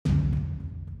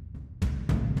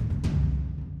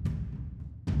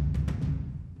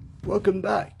Welcome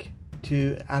back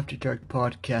to After Dark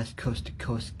Podcast Coast to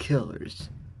Coast Killers.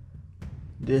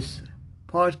 This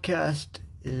podcast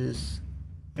is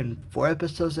in 4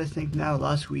 episodes, I think now.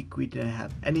 Last week we didn't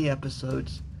have any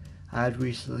episodes. I had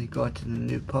recently gotten a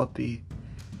new puppy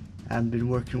and been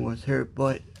working with her,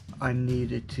 but I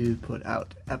needed to put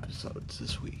out episodes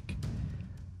this week.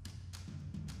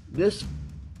 This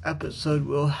episode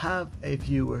will have a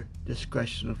viewer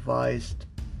discretion advised.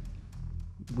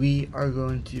 We are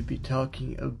going to be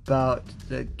talking about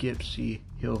the Gypsy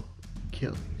Hill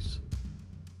killings.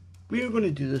 We are going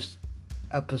to do this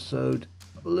episode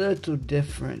a little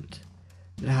different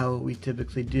than how we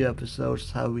typically do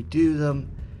episodes. How we do them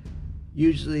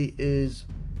usually is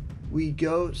we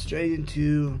go straight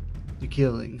into the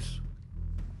killings.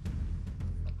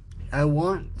 I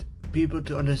want people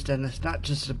to understand it's not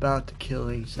just about the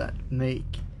killings that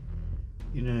make,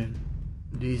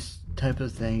 these type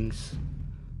of things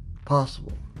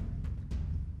possible.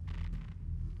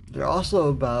 They're also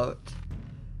about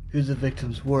who the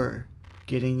victims were,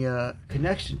 getting a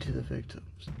connection to the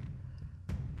victims,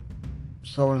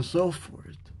 so on and so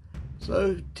forth.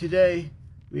 So today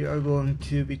we are going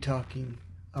to be talking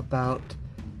about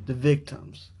the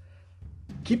victims.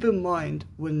 Keep in mind,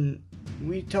 when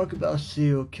we talk about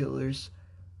serial killers,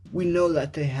 we know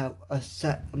that they have a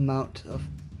set amount of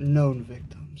known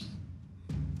victims.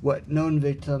 What known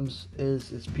victims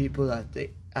is people that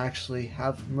they actually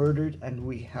have murdered, and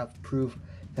we have proof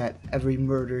that every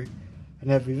murder and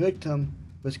every victim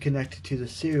was connected to the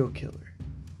serial killer.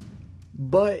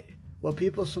 But what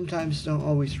people sometimes don't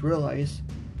always realize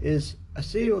is a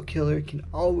serial killer can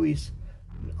always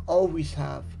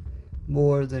have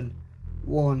more than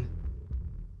one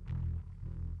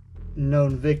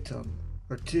known victim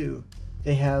or two.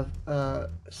 They have a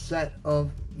set of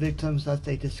victims that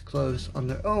they disclose on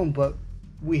their own, but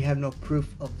we have no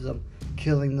proof of them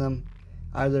killing them,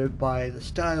 either by the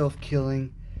style of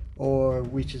killing or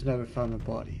we just never found their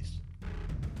bodies.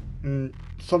 And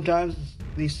sometimes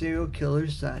these serial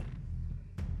killers that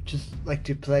just like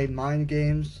to play mind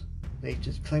games, they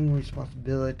just claim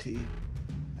responsibility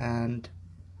and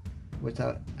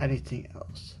without anything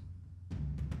else.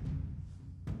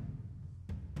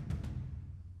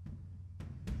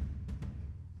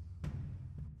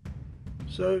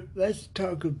 So let's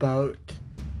talk about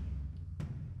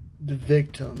the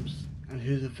victims and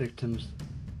who the victims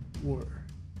were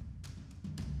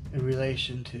in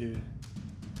relation to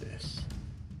this.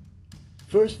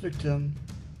 First victim,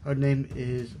 her name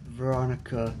is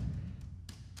Veronica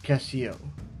Cascio.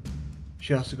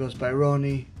 She also goes by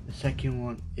Ronnie. The second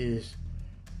one is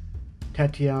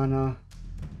Tatiana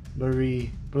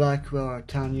Marie Blackwell, or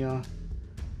Tanya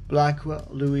Blackwell,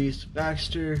 Louise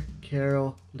Baxter,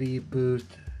 Carol Lee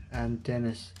Booth, and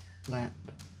Dennis Lamp.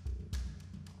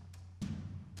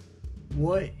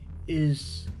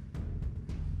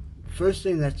 First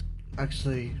thing that's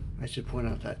actually, I should point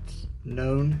out, that's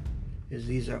known is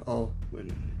these are all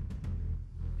women.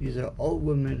 These are all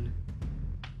women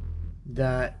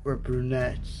that were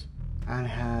brunettes and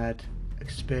had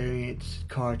experienced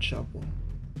car trouble.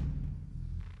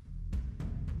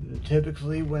 And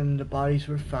typically when the bodies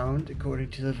were found, according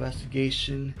to the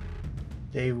investigation,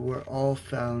 they were all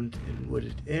found in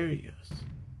wooded areas.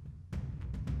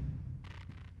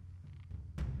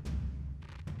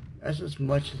 That's as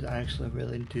much as I actually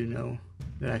really do know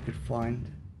that I could find.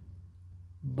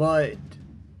 But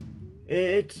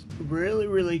it's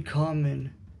really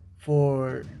common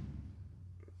for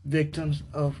victims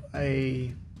of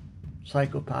a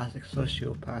psychopathic,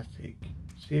 sociopathic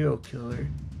serial killer,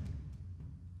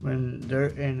 when they're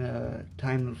in a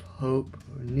time of hope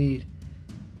or need,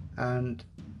 and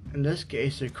in this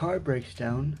case their car breaks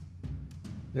down,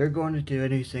 they're going to do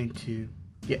anything to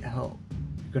get help.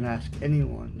 They're going to ask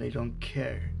anyone. They don't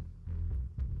care.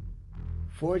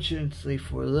 Fortunately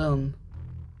for them,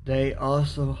 they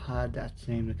also had that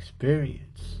same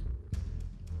experience.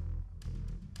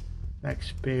 That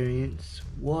experience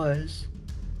was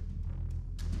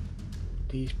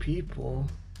these people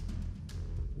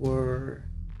were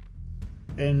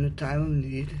in a time of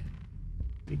need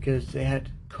because they had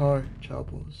car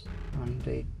troubles and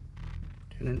they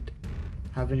didn't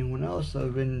have anyone else. So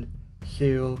when the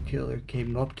serial killer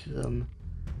came up to them,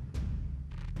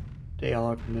 they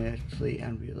automatically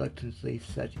and reluctantly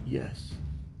said yes.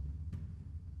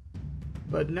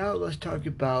 But now let's talk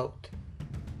about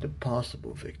the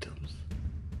possible victims.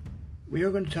 We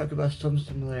are going to talk about some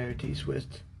similarities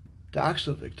with the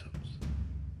actual victims.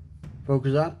 For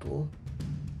example,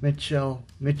 Mitchell,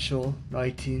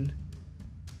 19,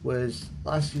 was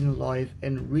last seen alive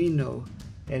in Reno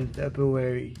in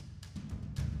February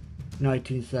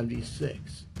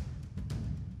 1976.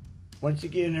 Once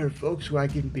again, her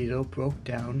Volkswagen Beetle broke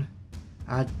down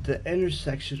at the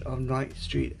intersection of 9th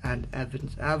Street and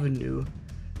Evans Avenue.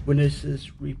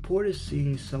 Witnesses reported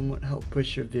seeing someone help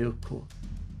push her vehicle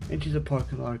into the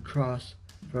parking lot across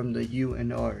from the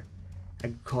UNR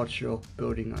agricultural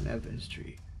building on Evans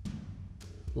Street.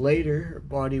 Later, her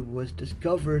body was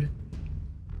discovered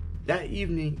that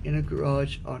evening in a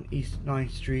garage on East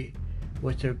 9th Street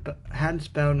with her hands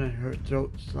bound and her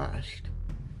throat slashed.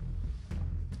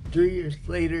 3 years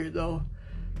later, though,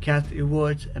 Kathy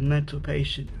Woods, a mental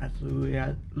patient at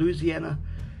Louisiana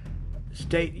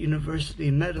State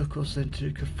University Medical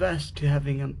Center, confessed to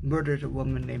having murdered a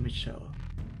woman named Michelle.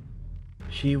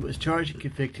 She was charged and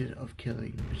convicted of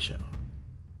killing Michelle.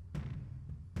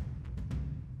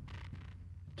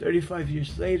 35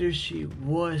 years later, she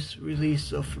was released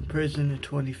from prison in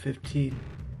 2015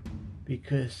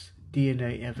 because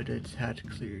DNA evidence had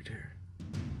cleared her.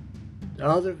 The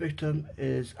other victim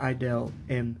is Idell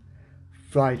M.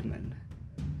 Friedman.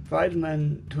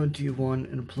 Friedman, 21,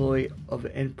 an employee of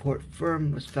an import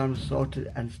firm, was found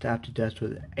assaulted and stabbed to death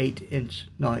with an 8-inch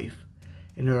knife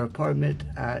in her apartment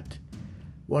at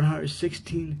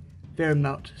 116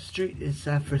 Fairmount Street in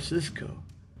San Francisco.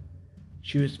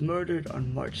 She was murdered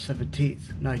on March 17,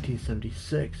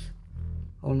 1976,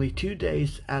 only 2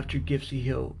 days after Gypsy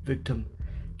Hill victim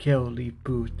Carol Lee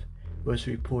Booth was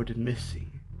reported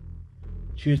missing.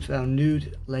 She was found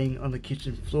nude, laying on the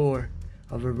kitchen floor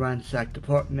of a ransacked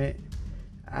apartment,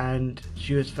 and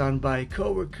she was found by a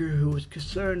co-worker who was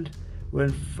concerned when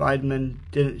Friedman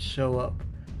didn't show up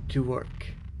to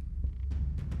work.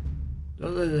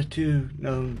 Those are the 2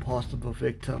 known possible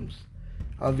victims.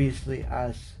 Obviously,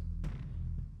 as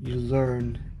you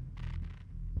learn,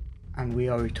 and we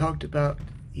already talked about,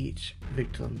 each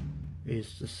victim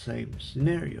is the same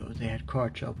scenario. They had car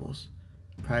troubles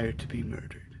prior to being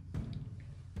murdered.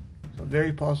 So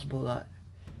very possible that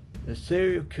the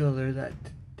serial killer that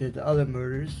did the other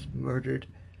murders murdered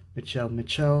Michelle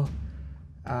Mitchell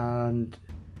and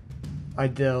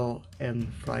Idell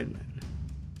M. Friedman.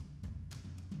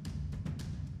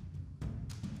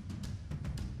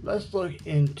 Let's look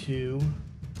into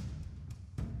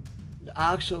the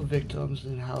actual victims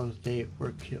and how they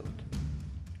were killed.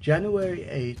 January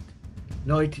 8th,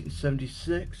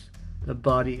 1976, the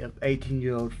body of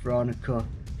 18-year-old Veronica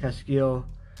Castillo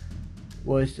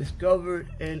was discovered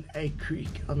in a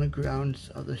creek on the grounds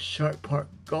of the Sharp Park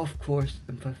Golf Course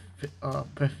in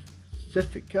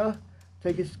Pacifica, I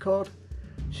think it's called.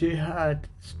 She had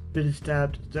been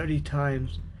stabbed 30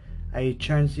 times. A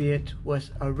transient was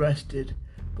arrested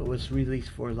but was released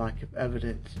for lack of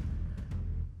evidence.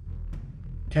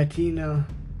 Tatiana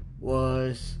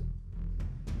was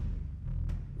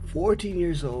 14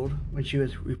 years old when she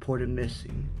was reported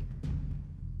missing.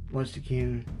 Once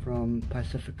again from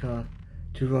Pacifica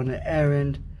to run an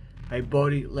errand. A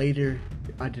body later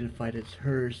identified as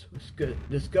hers was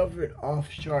discovered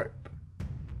off Sharp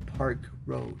Park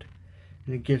Road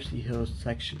in the Gypsy Hills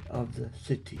section of the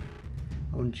city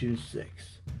on June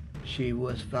 6. She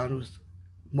was found with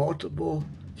multiple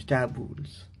stab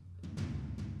wounds.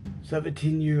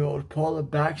 17-year-old Paula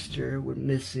Baxter went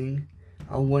missing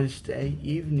on Wednesday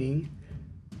evening,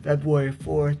 February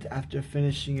 4th, after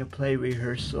finishing a play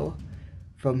rehearsal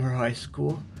from her high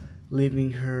school,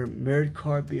 leaving her married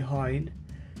car behind.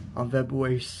 On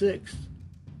February 6th,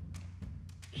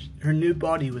 her new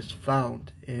body was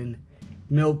found in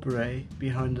Millbrae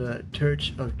behind the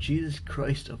Church of Jesus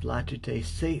Christ of Latter-day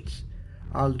Saints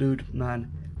on Ludman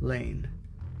Lane.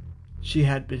 She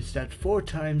had been stabbed 4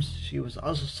 times. She was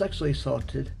also sexually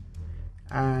assaulted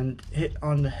and hit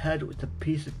on the head with a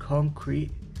piece of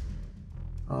concrete.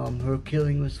 Her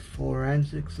killing was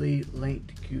forensically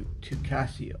linked to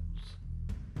Cassius.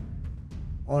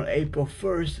 On April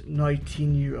 1st,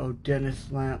 19-year-old Dennis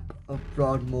Lamp of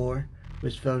Broadmoor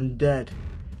was found dead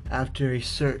after a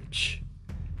search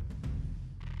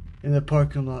in the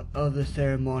parking lot of the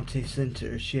Serramonte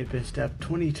Center. She had been stabbed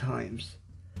 20 times.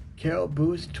 Carol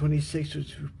Booth, 26,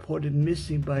 was reported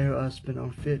missing by her husband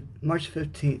on March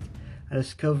 15th and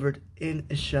discovered in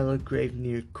a shallow grave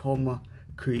near Colma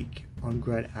Creek on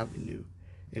Grant Avenue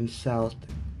in South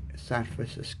San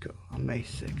Francisco on May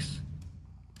 6th.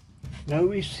 Now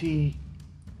we see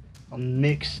a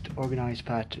mixed organized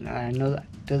pattern. I know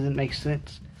that doesn't make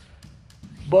sense,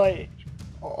 but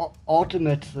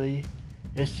ultimately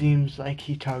it seems like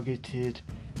he targeted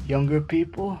younger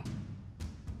people.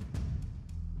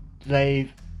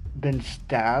 They've been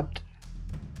stabbed.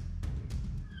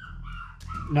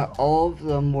 Not all of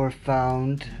them were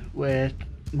found with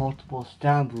multiple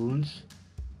stab wounds,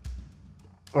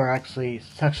 or actually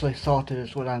sexually assaulted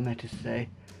is what I meant to say.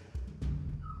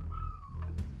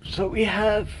 So we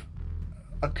have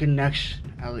a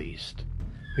connection, at least.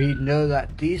 We know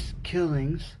that these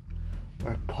killings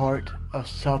were part of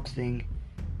something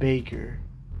bigger.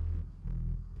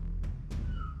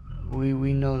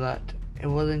 We know that it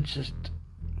wasn't just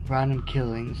random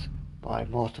killings by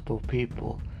multiple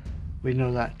people. We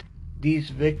know that these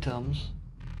victims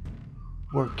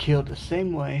were killed the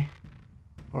same way,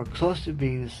 or close to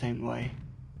being the same way,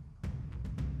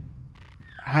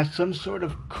 had some sort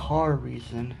of car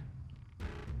reason,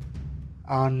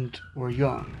 and were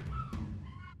young.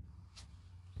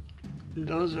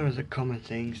 Those are the common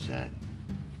things that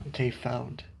they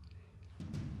found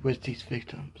with these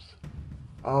victims.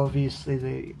 Obviously,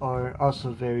 they are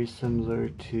also very similar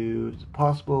to the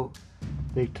possible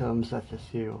victims that the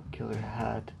serial killer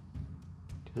had,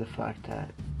 to the fact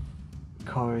that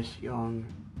cars, young,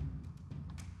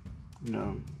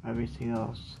 everything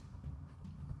else.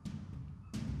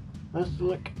 Let's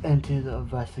look into the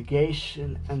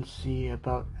investigation and see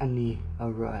about any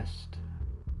arrest.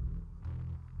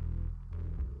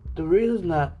 The reason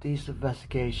that these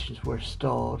investigations were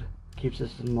stalled keeps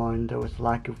us in mind there was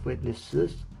lack of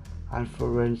witnesses and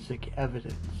forensic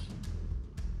evidence.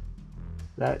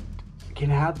 That can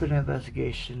happen in an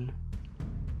investigation.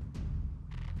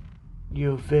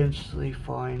 You eventually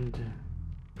find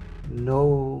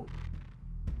no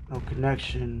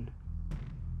connection,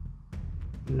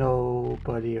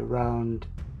 nobody around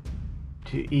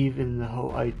to even the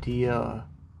whole idea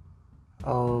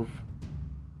of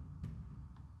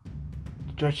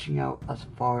stretching out as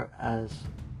far as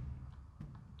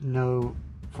no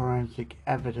forensic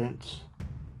evidence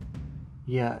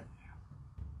yet.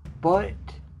 But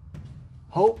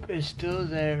hope is still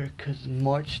there, because in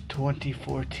March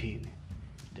 2014,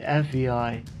 the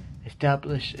FBI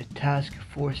established a task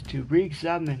force to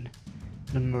re-examine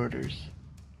the murders.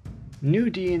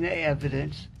 New DNA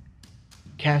evidence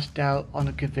cast doubt on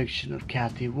the conviction of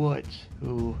Kathy Woods,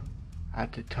 who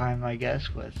at the time I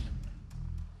guess was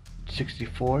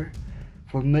 64,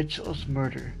 for Mitchell's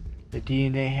murder. The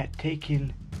DNA had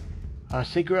taken a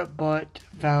cigarette butt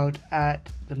found at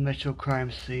the Mitchell crime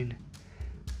scene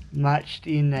matched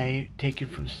DNA taken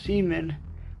from semen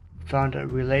found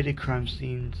at related crime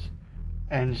scenes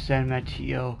in San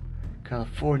Mateo,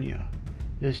 California.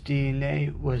 This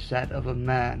DNA was that of a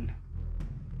man,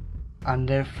 and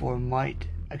therefore might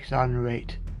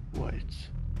exonerate Woods.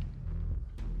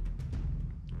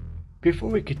 Before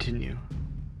we continue,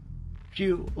 if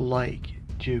you like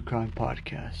True Crime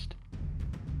Podcast,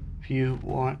 if you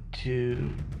want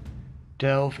to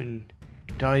delve and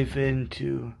dive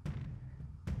into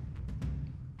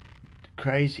the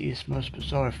craziest, most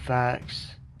bizarre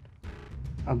facts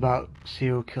about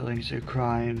serial killings or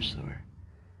crimes or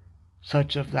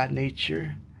such of that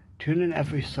nature, tune in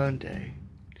every Sunday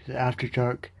to the After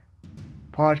Dark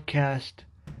podcast,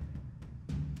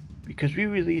 because we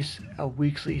release a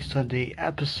weekly Sunday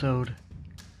episode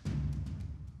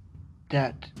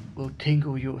that will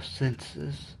tingle your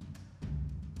senses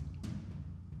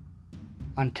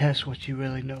and test what you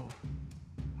really know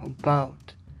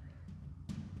about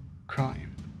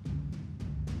crime.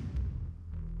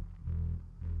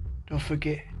 Don't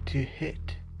forget to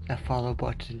hit that follow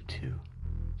button to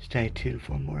stay tuned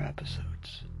for more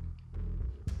episodes.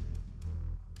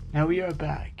 Now we are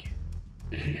back.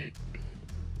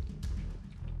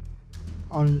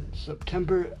 On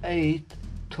September 8th,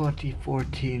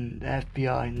 2014, the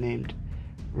FBI named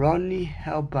Rodney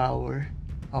Hellbauer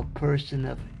a person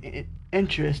of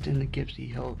interest in the Gibson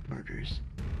Hill murders,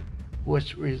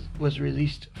 which was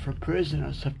released from prison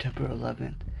on September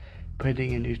 11th,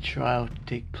 pending a new trial to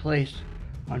take place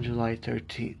on July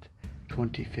 13th,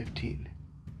 2015.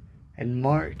 In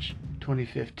March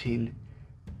 2015,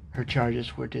 her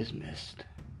charges were dismissed.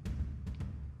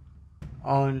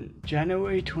 On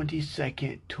January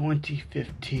 22nd,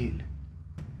 2015,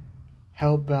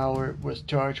 Hellbauer was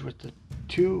charged with the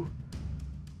two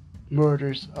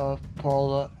murders of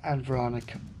Paula and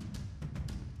Veronica.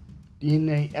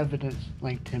 DNA evidence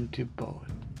linked him to both.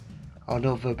 On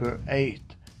November 8,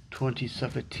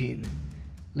 2017,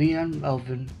 Leon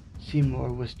Melvin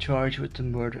Seymour was charged with the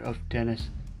murder of Dennis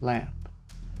Lamp,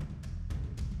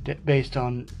 based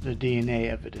on the DNA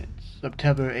evidence.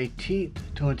 September 18,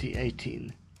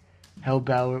 2018,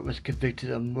 Hellbauer was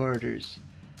convicted of murders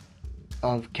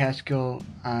of Cascio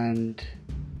and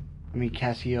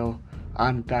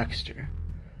Baxter.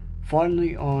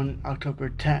 Finally, on October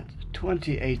 10,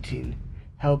 2018,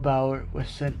 Hellbauer was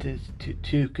sentenced to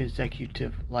 2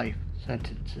 consecutive life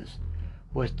sentences,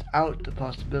 without the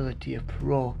possibility of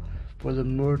parole, for the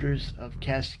murders of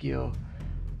Cascio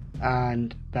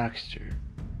and Baxter.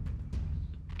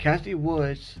 Kathy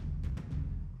Woods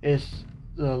is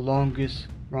the longest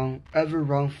ever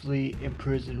wrongfully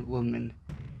imprisoned woman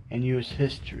in U.S.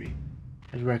 history,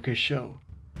 as records show.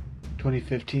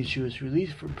 2015, she was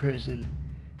released from prison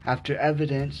after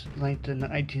evidence linked the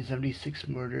 1976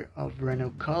 murder of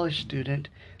Reno College student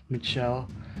Michelle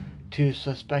to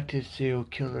suspected serial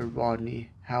killer Rodney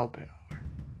Halbauer.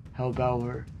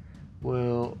 Halbauer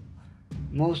will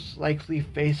most likely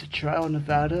face a trial in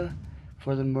Nevada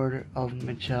for the murder of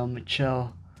Michelle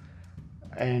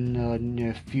in the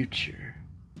near future.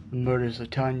 The murders of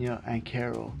Tanya and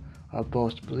Carol are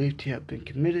both believed to have been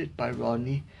committed by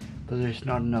Rodney, but there's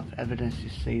not enough evidence to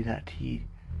say that he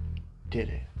did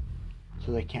it,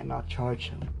 so they cannot charge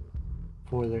him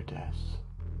for their deaths.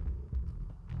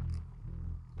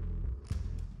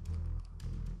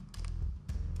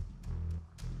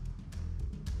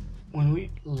 When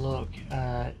we look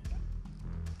at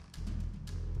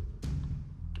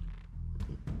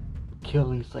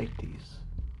killings like these,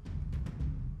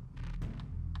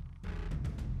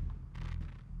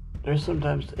 there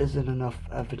sometimes isn't enough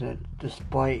evidence,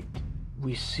 despite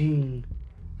we seeing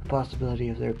the possibility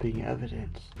of there being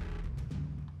evidence.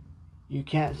 You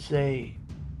can't say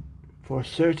for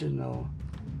certain, though,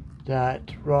 that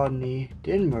Rodney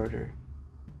did murder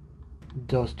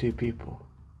those two people.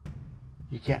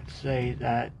 You can't say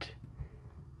that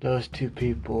those two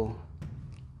people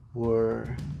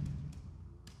were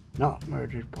not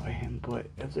murdered by him, but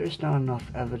if there's not enough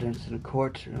evidence in a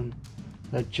courtroom,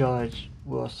 the judge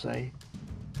will say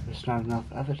there's not enough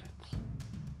evidence.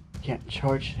 You can't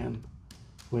charge him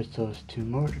with those two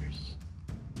murders.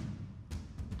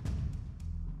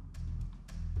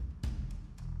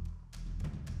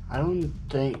 I don't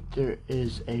think there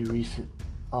is a recent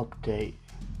update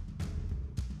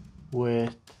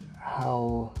with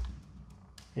how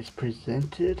it's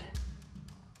presented.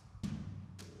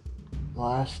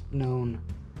 Last known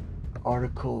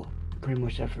article pretty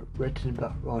much ever written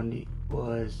about Rodney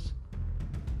was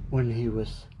when he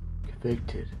was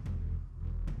convicted.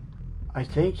 I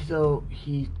think though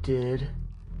he did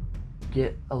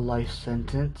get a life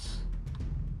sentence.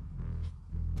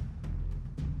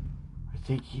 I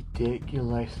think he did get a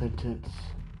life sentence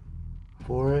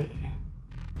for it.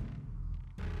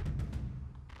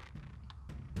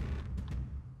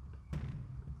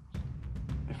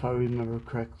 If I remember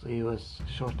correctly, it was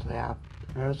shortly after.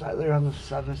 It was either on the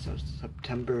 7th of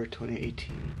September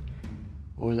 2018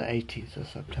 or the 18th of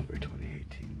September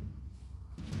 2018.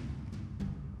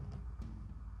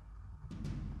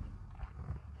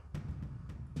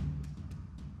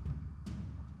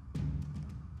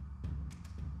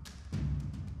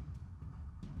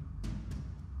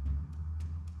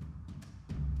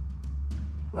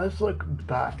 Let's look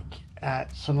back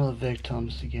at some of the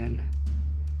victims again.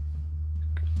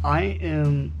 I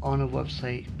am on a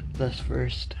website, This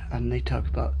First, and they talk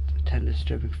about the 10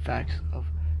 disturbing facts of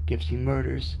Gibson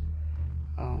murders.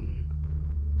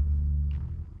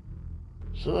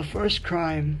 So the first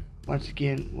crime, once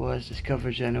again, was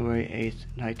discovered January 8th,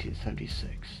 1976.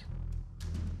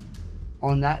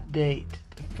 On that date,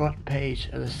 the front page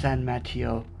of the San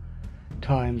Mateo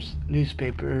Times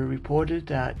newspaper reported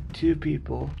that 2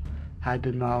 people had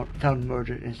been found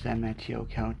murdered in San Mateo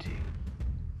County.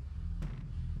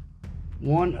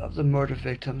 One of the murder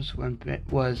victims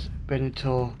was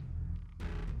Benito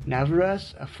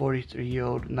Navarez, a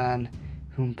 43-year-old man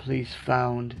whom police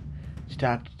found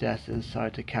stabbed to death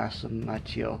inside the Casa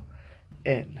Mateo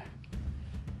Inn.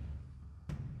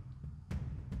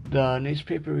 The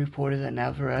newspaper reported that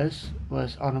Navarez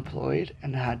was unemployed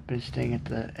and had been staying at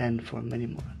the inn for many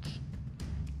months.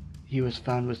 He was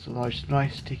found with a large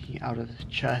knife sticking out of his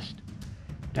chest.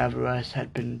 Navarez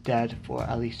had been dead for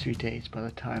at least 3 days by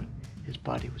the time his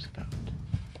body was found.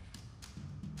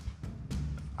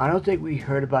 I don't think we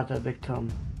heard about that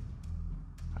victim.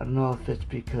 I don't know if it's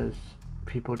because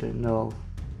people didn't know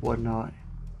or not.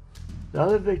 The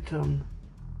other victim,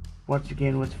 once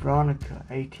again, was Veronica,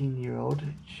 18-year-old.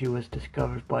 She was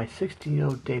discovered by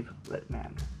 16-year-old David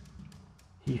Littman.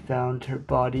 He found her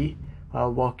body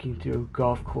while walking through a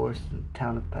golf course in the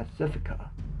town of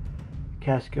Pacifica.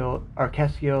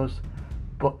 Cascio's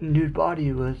nude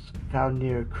body was found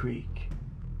near a creek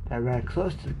that ran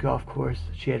close to the golf course.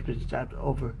 She had been stabbed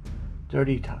over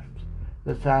 30 times.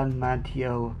 The San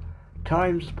Mateo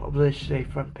Times published a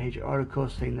front page article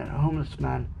saying that a homeless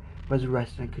man was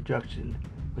arrested in conjunction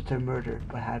with her murder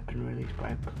but had been released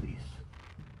by police.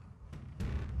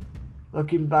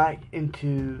 Looking back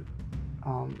into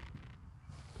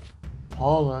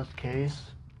Paula's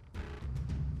case,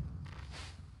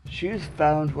 she was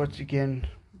found once again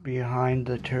behind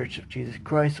the Church of Jesus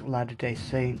Christ of Latter-day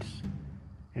Saints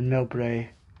in Millbrae,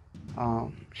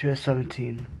 She was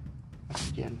 17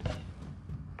 again.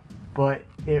 But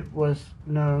it was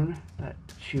known that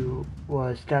she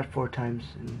was stabbed 4 times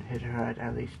and hit her head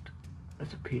at least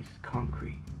as a piece of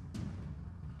concrete.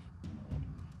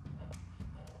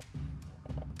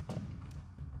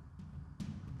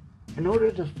 In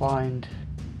order to find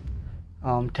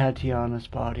Tatiana's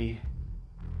body,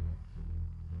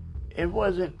 it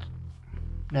wasn't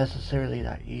necessarily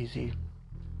that easy.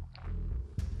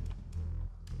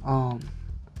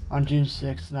 On June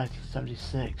 6,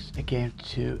 1976, it came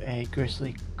to a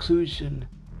grisly conclusion.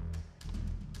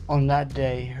 On that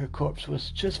day, her corpse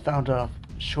was just found off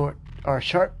Sharp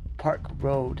Park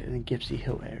Road in the Gypsy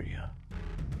Hill area.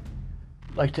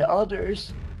 Like the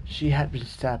others, she had been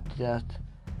stabbed to death.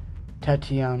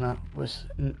 Tatiana was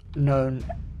known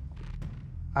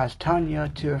as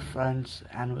Tanya to her friends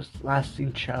and was last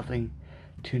seen traveling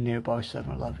to nearby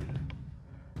 7-Eleven.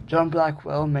 John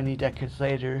Blackwell, many decades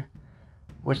later,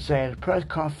 would say at a press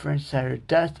conference that her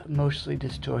death emotionally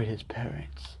destroyed his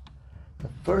parents. The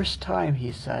first time,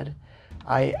 he said,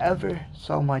 I ever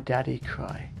saw my daddy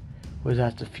cry was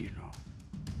at the funeral.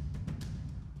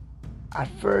 At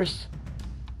first,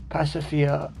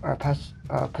 Pacifica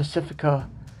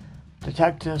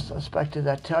detectives suspected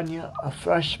that Tanya, a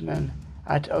freshman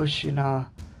at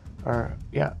Oceana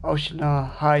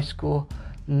High School,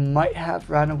 might have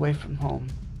ran away from home.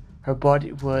 Her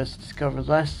body was discovered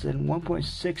less than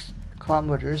 1.6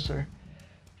 kilometers,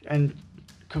 and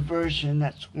conversion,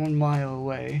 that's 1 mile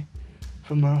away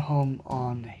from her home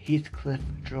on Heathcliff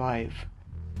Drive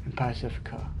in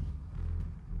Pacifica.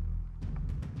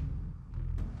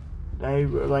 They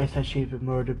realized that she'd been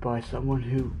murdered by someone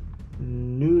who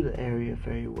knew the area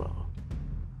very well.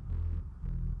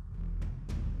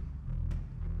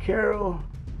 Carol,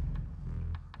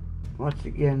 once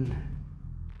again,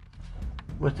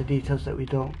 with the details that we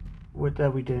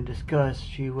didn't discuss,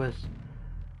 she was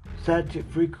said to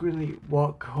frequently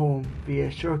walk home via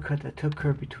a shortcut that took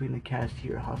her between the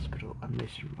Cassier Hospital and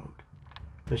Mission Road.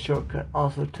 The shortcut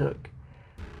also took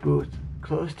Booth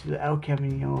close to the El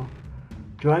Camino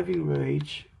driving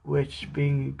range, which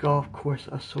being a golf course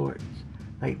of sorts,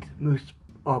 like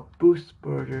Booth's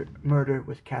murder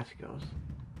with Cascos.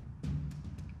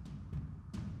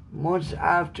 Months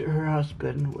after her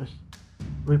husband was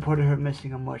reported her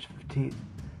missing on March 15th,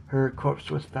 her corpse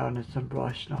was found in some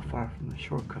brush not far from the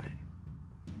shortcut.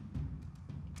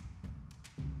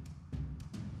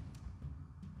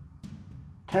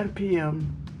 "10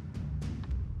 p.m.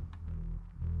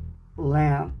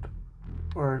 Lamp,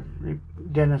 or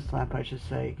Dennis Lamp I should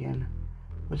say again,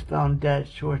 was found dead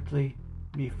shortly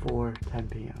before 10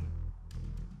 p.m.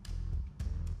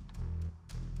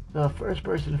 The first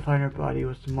person to find her body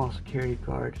was the mall security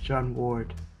guard, John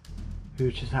Ward,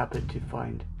 who just happened to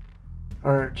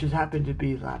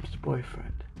be Lamp's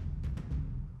boyfriend.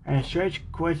 And a strange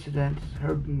coincidence,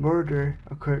 her murder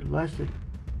occurred less than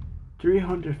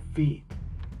 300 feet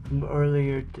from the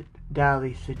earlier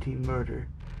Daly City murder,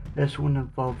 this one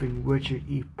involving Richard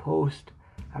E. Post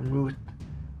and Ruth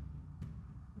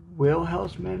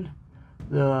Wilhelmsman.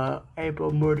 The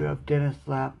April murder of Dennis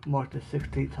Lamp marked the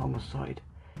 16th homicide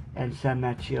in San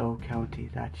Mateo County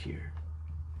that year.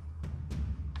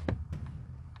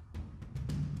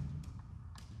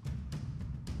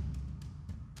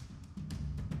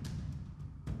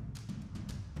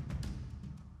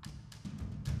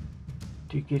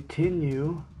 To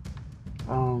continue,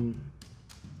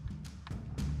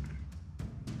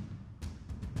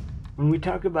 when we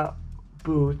talk about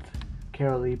Booth,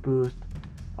 Carol Lee Booth,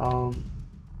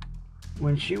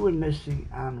 when she went missing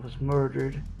and was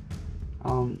murdered,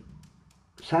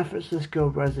 San Francisco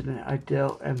resident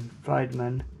Adele M.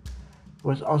 Friedman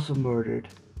was also murdered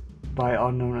by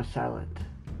unknown assailant.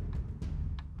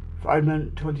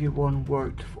 Friedman, 21,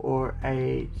 worked for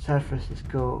a San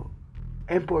Francisco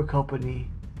import company,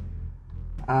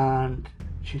 and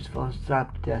she's found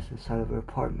stabbed to death inside of her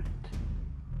apartment.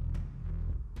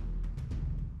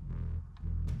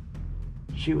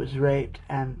 She was raped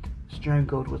and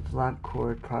strangled with lamp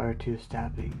cord prior to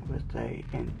stabbing with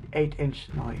an 8-inch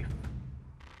knife.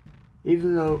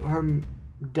 Even though her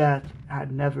death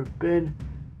had never been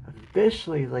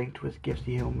officially linked with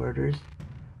Gypsy Hill murders,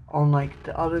 unlike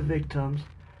the other victims,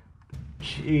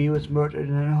 she was murdered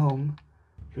in her home.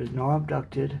 She was not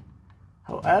abducted.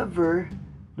 However,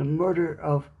 the murder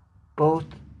of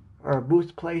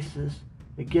Booth's places,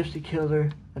 the Gypsy killer,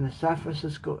 in the San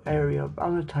Francisco area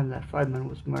around the time that Friedman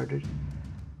was murdered,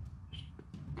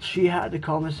 she had the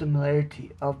common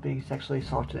similarity of being sexually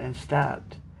assaulted and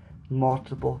stabbed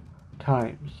multiple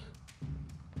times.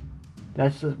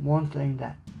 That's the one thing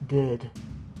that did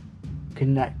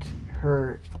connect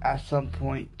her at some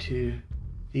point to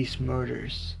these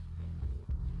murders.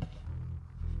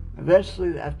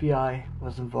 Eventually, the FBI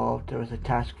was involved. There was a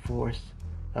task force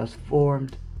that was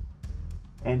formed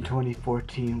in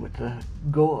 2014 with the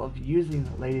goal of using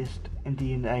the latest in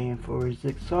DNA and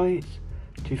forensic science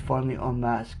to finally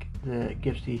unmask the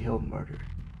Gipsy Hill murder.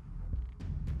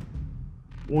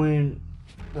 When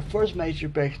the first major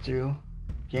breakthrough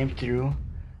came through,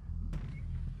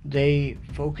 they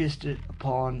focused it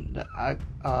upon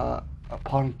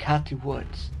Kathy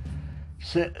Woods.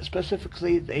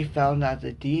 Specifically, they found that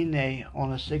the DNA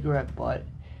on a cigarette butt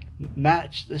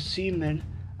matched the semen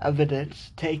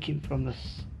evidence taken from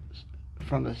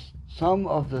some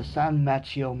of the San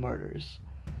Mateo murders.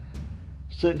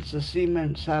 Since the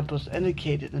semen samples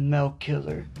indicated the male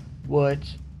killer,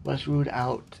 Woods was ruled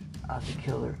out as the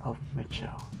killer of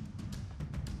Mitchell.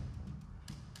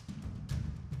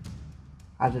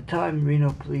 At the time,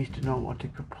 Reno police did not want to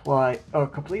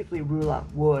completely rule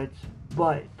out Woods,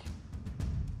 but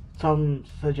some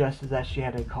suggested that she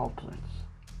had an accomplice.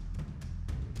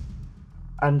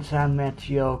 In San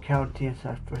Mateo County in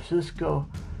San Francisco,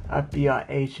 FBI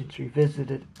agents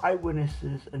revisited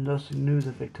eyewitnesses and those who knew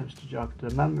the victims to jog their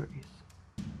memories.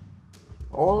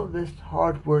 All of this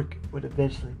hard work would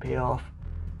eventually pay off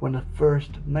when the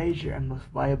first major and most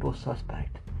viable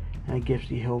suspect in the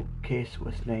Gipsy Hill case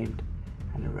was named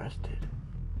and arrested.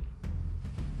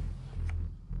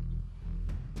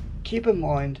 Keep in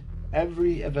mind,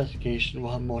 every investigation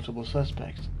will have multiple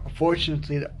suspects.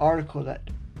 Unfortunately, the article that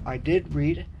I did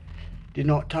read did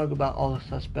not talk about all the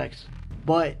suspects,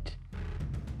 but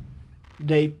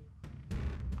they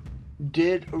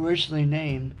did originally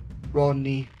name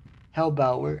Rodney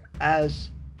Hellbauer as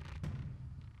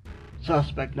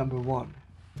suspect number 1.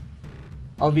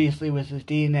 Obviously, with his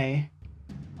DNA,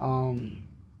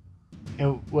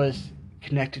 it was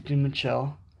connected to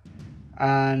Mitchell,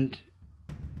 and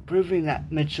proving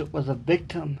that Mitchell was a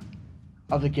victim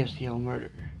of the Gipsy Hill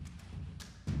murder.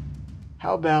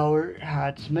 Hellbauer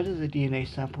had submitted the DNA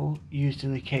sample used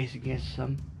in the case against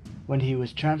him when he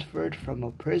was transferred from a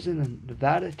prison in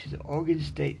Nevada to the Oregon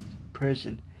State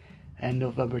Prison in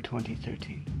November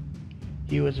 2013.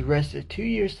 He was arrested 2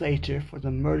 years later for the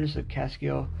murders of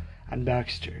Cascio and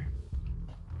Baxter.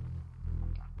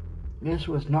 This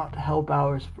was not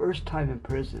Hellbauer's first time in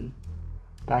prison.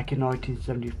 Back in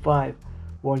 1975,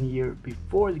 1 year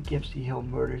before the Gipsy Hill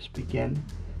murders began,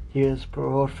 he was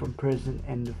paroled from prison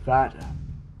in Nevada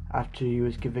after he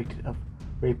was convicted of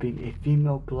raping a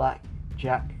female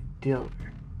blackjack dealer.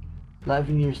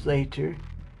 11 years later,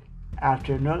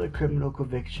 after another criminal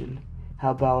conviction,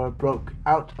 Hellbauer broke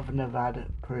out of a Nevada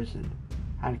prison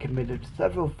and committed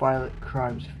several violent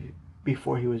crimes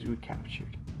before he was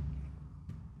recaptured.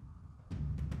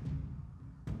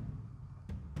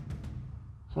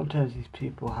 Sometimes these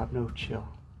people have no chill.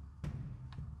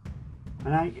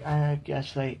 And I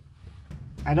guess I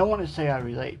don't want to say I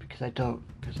relate because I don't,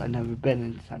 because I've never been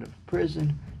inside of a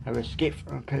prison, never escaped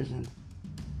from a prison.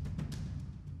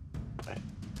 But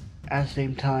at the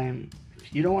same time,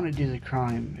 if you don't want to do the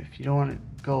crime, if you don't want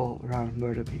to go around and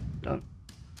murder people,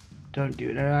 don't do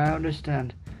it. And I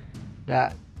understand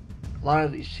that a lot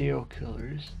of these serial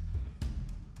killers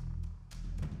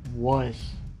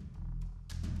was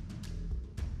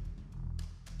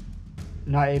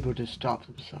not able to stop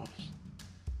themselves.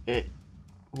 It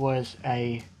was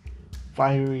a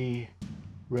fiery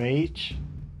rage,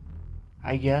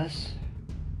 I guess.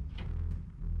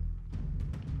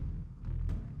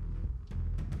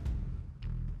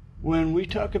 When we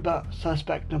talk about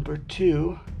suspect number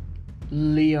 2,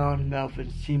 Leon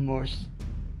Melvin Seymour,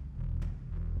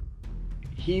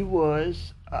 he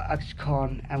was an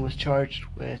ex-con and was charged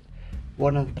with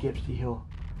one of the Gipsy Hill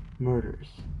murders.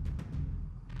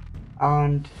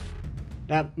 And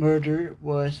that murder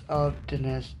was of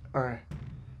Dennis.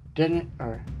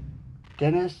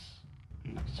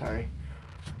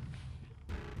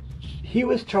 He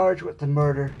was charged with the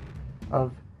murder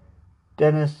of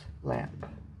Dennis Lamp.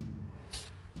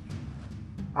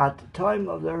 At the time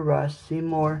of the arrest,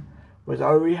 Seymour was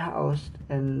already housed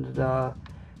in the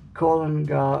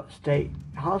Columbia State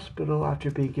Hospital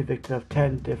after being convicted of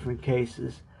 10 different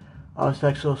cases of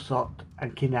sexual assault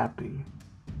and kidnapping.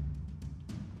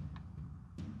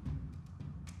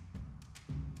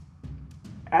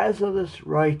 As of this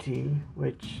writing,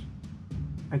 which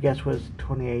I guess was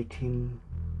 2018,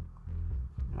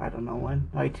 I don't know when,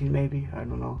 19 maybe, I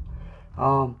don't know,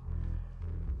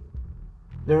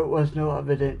 there was no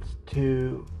evidence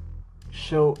to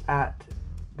show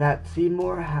that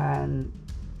Seymour and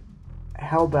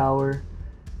Hellbauer,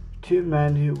 2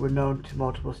 men who were known to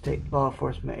multiple state law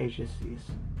enforcement agencies.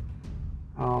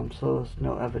 So there's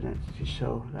no evidence to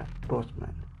show that both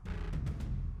men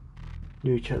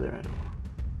knew each other at all.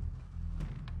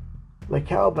 Like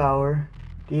Hal Bauer,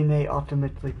 DNA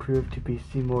ultimately proved to be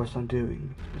Seymour's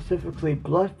undoing. Specifically,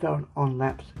 blood found on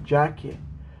Lamp's jacket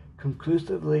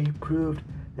conclusively proved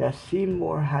that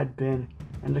Seymour had been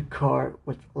in the car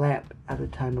with Lamp at the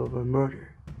time of her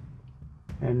murder.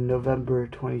 In November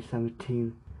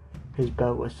 2017, his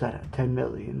bail was set at $10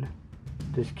 million.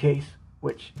 This case,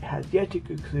 which has yet to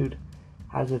conclude,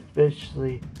 has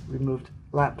officially removed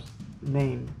Lamp's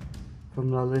name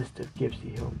from the list of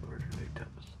Gypsy Hill murder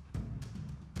victims.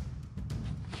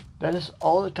 That is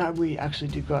all the time we actually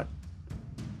do got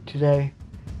today.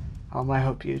 I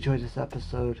hope you enjoyed this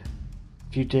episode.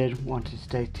 If you did want to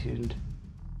stay tuned,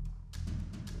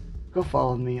 go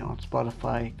follow me on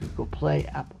Spotify, Google Play,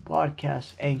 Apple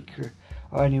Podcasts, Anchor,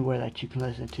 or anywhere that you can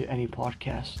listen to any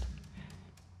podcast.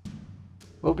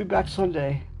 We'll be back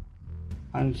Sunday,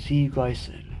 and see you guys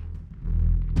soon.